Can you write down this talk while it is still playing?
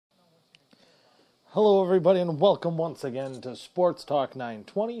Hello, everybody, and welcome once again to Sports Talk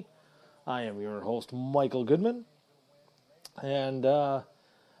 920. I am your host, Michael Goodman. And, man,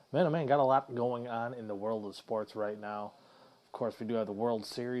 oh man, got a lot going on in the world of sports right now. Of course, we do have the World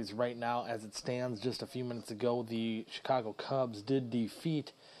Series right now as it stands. Just a few minutes ago, the Chicago Cubs did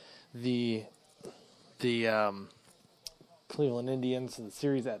defeat the Cleveland Indians in the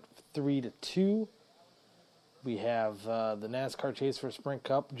series at 3-2. We have the NASCAR chase for Sprint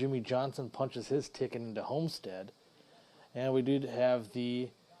Cup. Jimmy Johnson punches his ticket into Homestead. And we did have the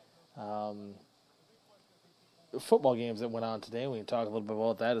football games that went on today. We can talk a little bit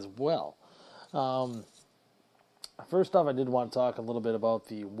about that as well. First off, I did want to talk a little bit about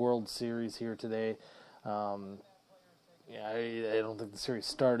the World Series here today. I don't think the series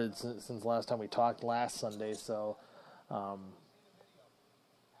started since last time we talked last Sunday, so...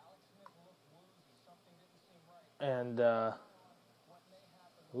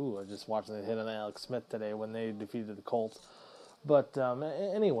 I just watched the hit on Alex Smith today when they defeated the Colts. But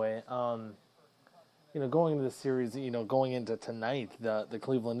anyway, going into the series, going into tonight, the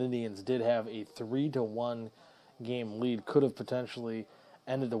Cleveland Indians did have a 3-1 game lead. Could have potentially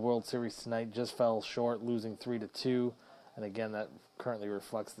ended the World Series tonight. Just fell short, losing 3-2. And again, that currently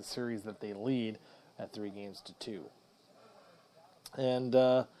reflects the series that they lead at 3-2. And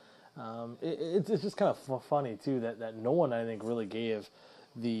it's just kind of funny, too, that no one, I think, really gave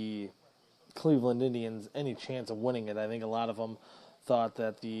the Cleveland Indians any chance of winning it. I think a lot of them thought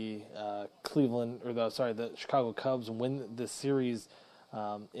that the Chicago Cubs win this series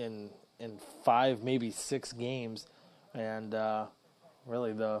in 5, maybe 6 games. And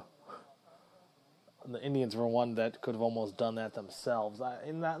really the Indians were one that could have almost done that themselves.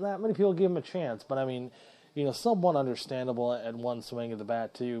 Not many people gave them a chance, but I mean, somewhat understandable at one swing of the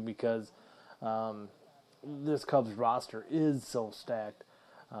bat, too, because this Cubs roster is so stacked.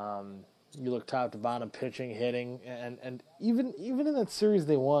 You look top to bottom, pitching, hitting, and even in that series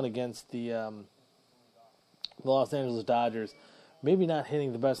they won against the Los Angeles Dodgers, maybe not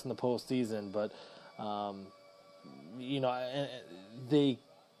hitting the best in the postseason, but they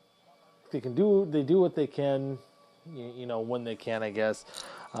do what they can, when they can, I guess.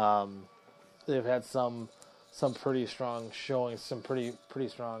 They've had some pretty strong showings, some pretty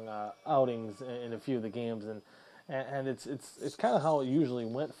strong outings in a few of the games, and it's kind of how it usually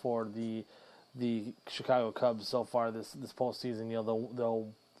went for the Chicago Cubs so far this postseason.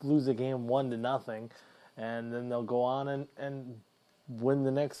 They'll lose a game 1-0, and then they'll go on and win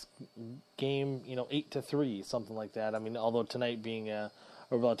the next game 8-3, something like that. I mean, although tonight being a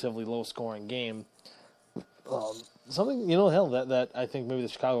relatively low scoring game, something that I think maybe the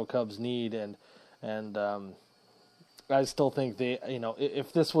Chicago Cubs need, and I still think they,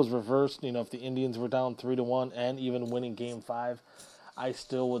 if this was reversed, if the Indians were down 3-1 and even winning Game 5, I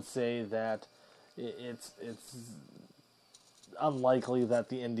still would say that it's unlikely that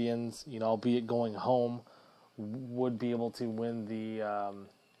the Indians, albeit going home, would be able to win the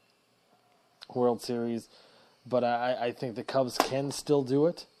World Series. But I think the Cubs can still do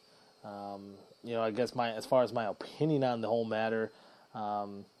it. I guess as far as my opinion on the whole matter,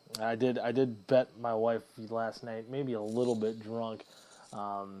 I did bet my wife last night, maybe a little bit drunk,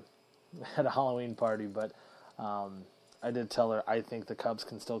 at a Halloween party, but I did tell her I think the Cubs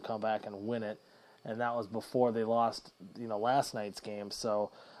can still come back and win it, and that was before they lost, last night's game.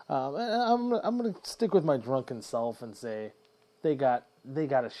 So I'm gonna stick with my drunken self and say they got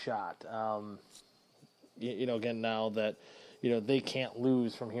a shot. Again, now that they can't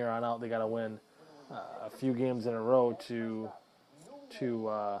lose from here on out, they got to win a few games in a row to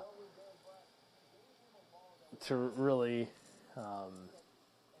really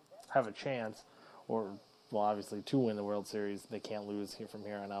have a chance, or obviously to win the World Series. They can't lose from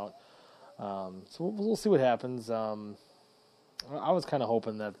here on out. So we'll see what happens. I was kind of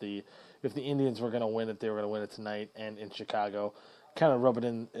hoping that if the Indians were going to win it, they were going to win it tonight and in Chicago. Kind of rub it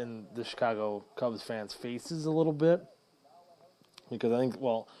in the Chicago Cubs fans' faces a little bit, because I think,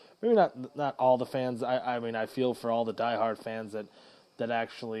 maybe not all the fans. I mean, I feel for all the diehard fans that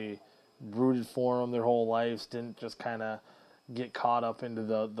actually rooted for them their whole lives, didn't just kind of get caught up into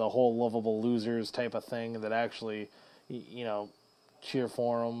the whole lovable losers type of thing, that actually, cheer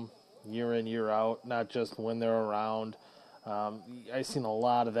for them year in, year out, not just when they're around. I've seen a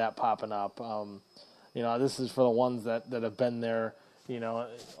lot of that popping up. This is for the ones that have been there,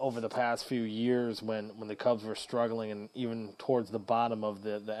 over the past few years when the Cubs were struggling and even towards the bottom of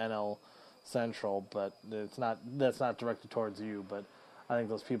the NL Central. But that's not directed towards you. But I think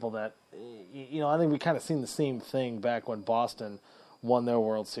those people that, I think we kind of seen the same thing back when Boston won their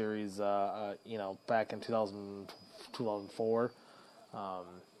World Series, back in 2004.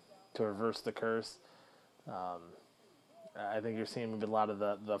 reverse the curse. I think you're seeing maybe a lot of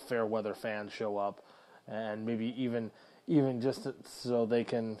the fair weather fans show up, and maybe even just so they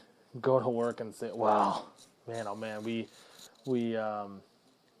can go to work and say, "Wow, man, oh man, we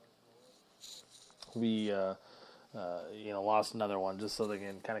lost another one," just so they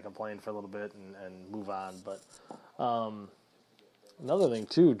can kind of complain for a little bit and move on. But another thing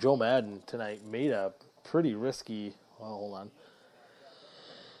too, Joe Madden tonight made a pretty risky. Well, hold on.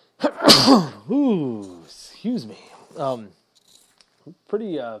 Ooh, excuse me.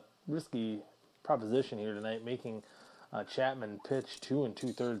 Pretty risky proposition here tonight, making Chapman pitch 2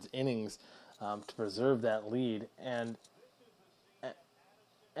 2/3 innings to preserve that lead. And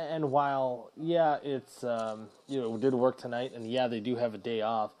while it's it did work tonight, and they do have a day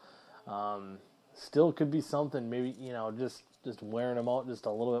off, still could be something. Maybe just wearing them out just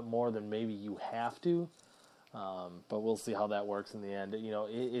a little bit more than maybe you have to. But we'll see how that works in the end.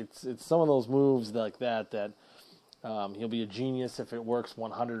 It's some of those moves like that. He'll be a genius if it works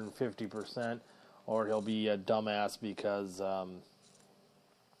 150%, or he'll be a dumbass because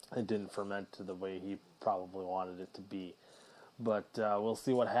it didn't ferment to the way he probably wanted it to be. But we'll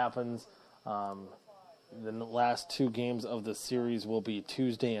see what happens. The last 2 games of the series will be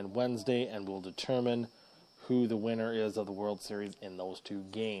Tuesday and Wednesday, and we'll determine who the winner is of the World Series in those 2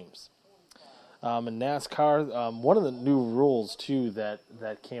 games. In NASCAR, one of the new rules, too, that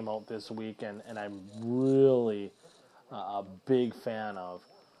came out this week, and I'm really a big fan of,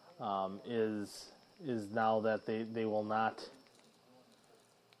 is now that they will not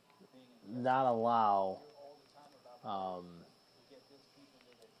allow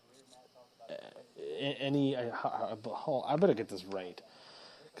any. I better get this right,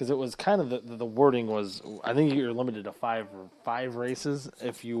 because it was kind of the wording was, I think you're limited to five races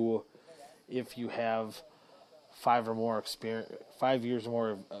if you have 5 years or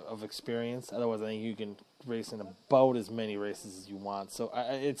more of experience. Otherwise, I think you can race in about as many races as you want. So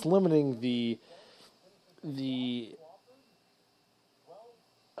it's limiting the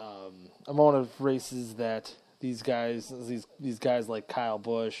amount of races that these guys like Kyle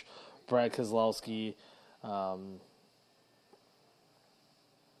Busch, Brad Keselowski,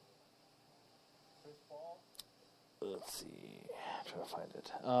 let's see, I'm trying to find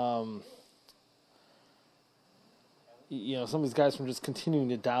it. Some of these guys from just continuing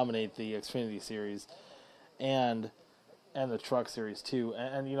to dominate the Xfinity Series and the Truck Series too.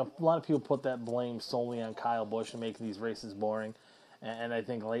 And a lot of people put that blame solely on Kyle Busch and making these races boring. And I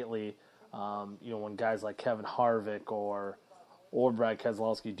think lately, when guys like Kevin Harvick or Brad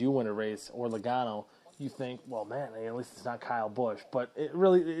Keselowski do win a race, or Logano, you think, well, man, at least it's not Kyle Busch. But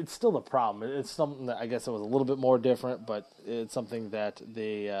it's still the problem. It's something that I guess it was a little bit more different, but it's something that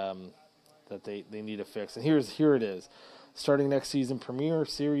they need to fix. And here it is. Starting next season, Premier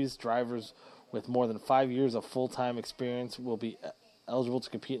Series drivers with more than 5 years of full-time experience will be eligible to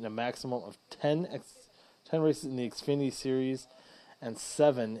compete in a maximum of 10 races in the Xfinity Series and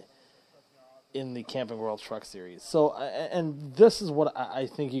 7 in the Camping World Truck Series. So, and this is what I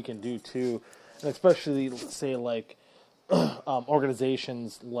think you can do too, and especially say like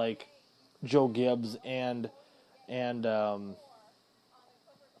organizations like Joe Gibbs and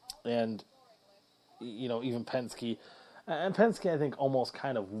even Penske. And Penske, I think, almost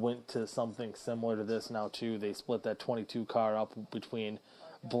kind of went to something similar to this now too. They split that 22 car up between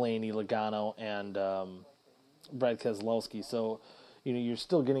Blaney, Logano, and Brad Keselowski. So, you're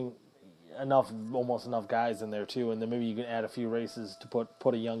still getting almost enough guys in there too, and then maybe you can add a few races to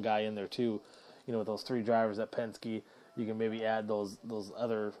put a young guy in there too. With those 3 drivers at Penske, you can maybe add those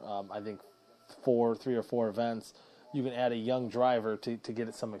other I think 3 or 4 events. You can add a young driver to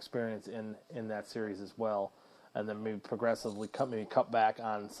get some experience in that series as well, and then maybe progressively cut back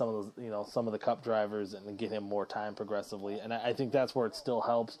on some of those some of the Cup drivers and get him more time progressively. And I think that's where it still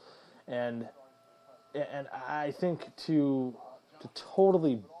helps, and I think to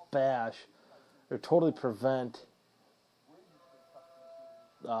totally bash or totally prevent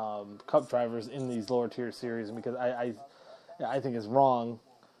Cup drivers in these lower tier series, because I think is wrong,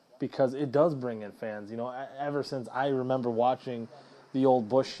 because it does bring in fans. Ever since I remember watching the old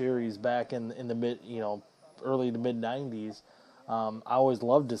Busch series back in the mid early to mid 90s, I always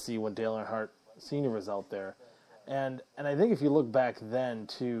loved to see when Dale Earnhardt Sr. was out there, and I think if you look back then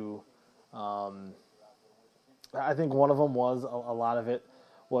too, I think one of them was a lot of it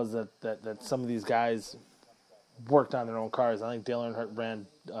was that some of these guys worked on their own cars. I think Dale Earnhardt ran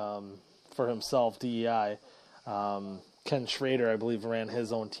for himself, DEI. Ken Schrader, I believe, ran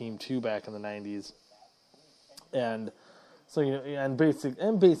his own team too back in the 90s. And so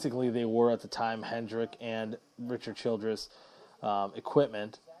basically they were at the time Hendrick and Richard Childress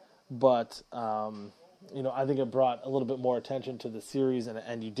equipment but I think it brought a little bit more attention to the series,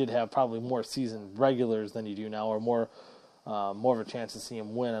 and you did have probably more season regulars than you do now, or more of a chance to see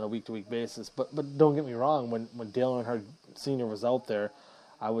him win on a week-to-week basis. But don't get me wrong, when Dale Earnhardt Sr. was out there,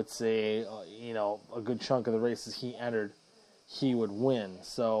 I would say a good chunk of the races he entered, he would win.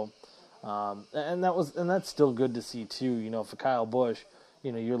 So, and that's still good to see too. For Kyle Busch,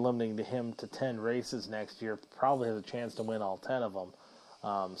 you're limiting him to 10 races next year, probably has a chance to win all 10 of them.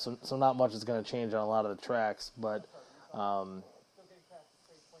 So not much is going to change on a lot of the tracks, but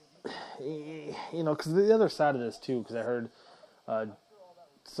because the other side of this too, because I heard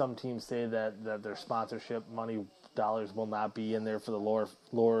some teams say that their sponsorship money dollars will not be in there for the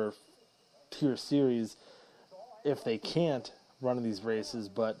lower tier series if they can't run these races,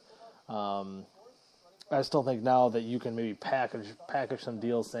 but I still think now that you can maybe package some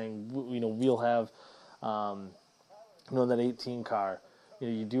deals saying we'll have that 18 car.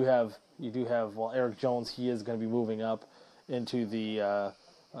 You do have Eric Jones. He is going to be moving up into the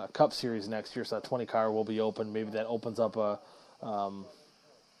Cup Series next year, so that 20 car will be open. Maybe that opens up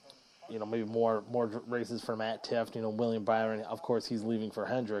maybe more races for Matt Tifft. William Byron, of course, he's leaving for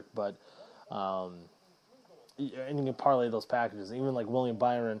Hendrick, but and you can parlay those packages. Even like William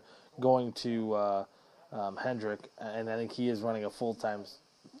Byron going to Hendrick, and I think he is running a full-time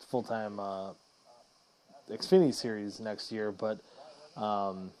Xfinity Series next year, but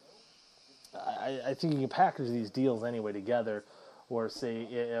I think you can package these deals anyway together, or say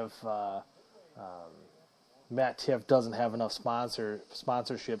if Matt Tifft doesn't have enough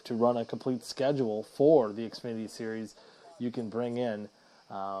sponsorship to run a complete schedule for the Xfinity Series, you can bring in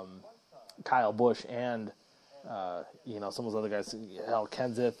Kyle Busch and some of those other guys, Hal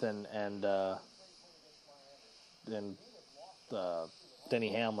Kenseth and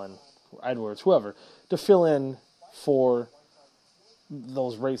Denny Hamlin, Edwards, whoever, to fill in for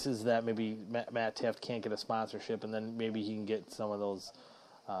those races that maybe Matt Tifft can't get a sponsorship, and then maybe he can get some of those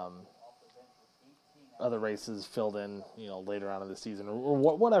other races filled in, later on in the season, or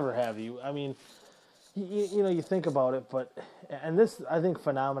whatever have you. I mean, you think about it, and this, I think,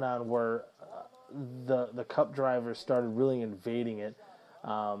 phenomenon where the Cup drivers started really invading it,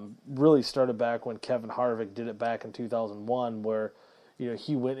 really started back when Kevin Harvick did it back in 2001, where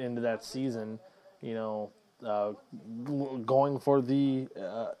he went into that season, going for the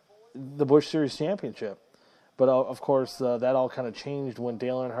Busch Series championship. But of course, that all kind of changed when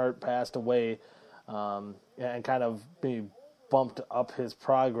Dale Earnhardt passed away, and kind of maybe bumped up his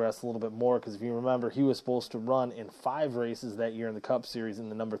progress a little bit more, because if you remember, he was supposed to run in 5 races that year in the Cup Series in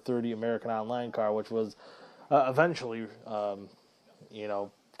the number 30 American Online car, which was eventually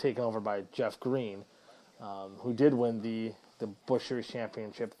taken over by Jeff Green, who did win the Busch Series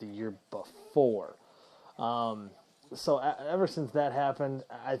championship the year before. So ever since that happened,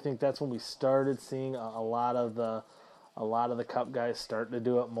 I think that's when we started seeing a lot of the Cup guys starting to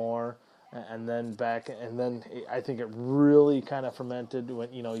do it more. And then I think it really kind of fermented when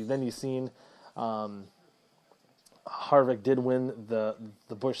then you seen Harvick did win the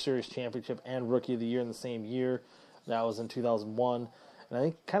Busch Series championship and Rookie of the Year in the same year. That was in 2001, and I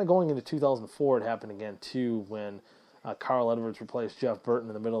think kind of going into 2004 it happened again too, when Carl Edwards replaced Jeff Burton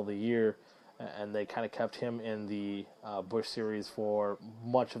in the middle of the year, and they kind of kept him in the Busch Series for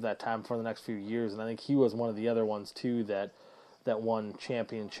much of that time for the next few years. And I think he was one of the other ones too that won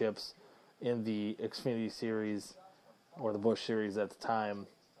championships in the Xfinity Series or the Busch Series at the time,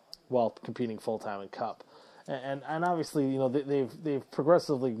 while competing full time in Cup. And obviously, they've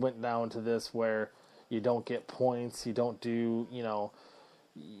progressively went down to this where you don't get points, you don't do,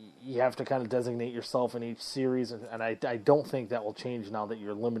 you have to kind of designate yourself in each series, and I don't think that will change now that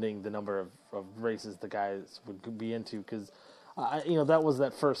you're limiting the number of races the guys would be into, because that was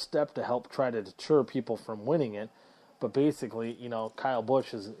that first step to help try to deter people from winning it. But basically, Kyle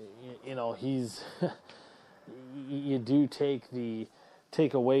Busch is, he's, you do take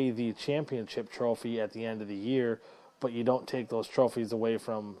away the championship trophy at the end of the year, but you don't take those trophies away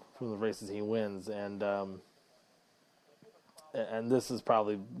from the races he wins, and this is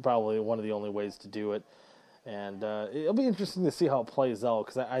probably one of the only ways to do it, and it'll be interesting to see how it plays out,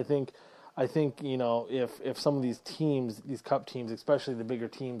 because I think if some of these teams, these Cup teams, especially the bigger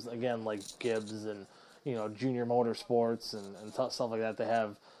teams, again like Gibbs and Junior Motorsports and stuff like that, they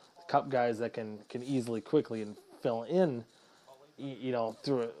have Cup guys that can easily, quickly, and fill in,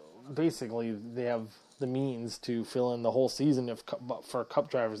 through it. Basically, they have the means to fill in the whole season for Cup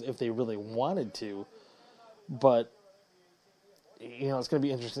drivers if they really wanted to. But it's going to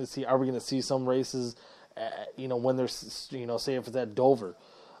be interesting to see. Are we going to see some races, when there's, say if it's at Dover,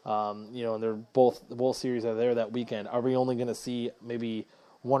 and they're both series are there that weekend. Are we only going to see maybe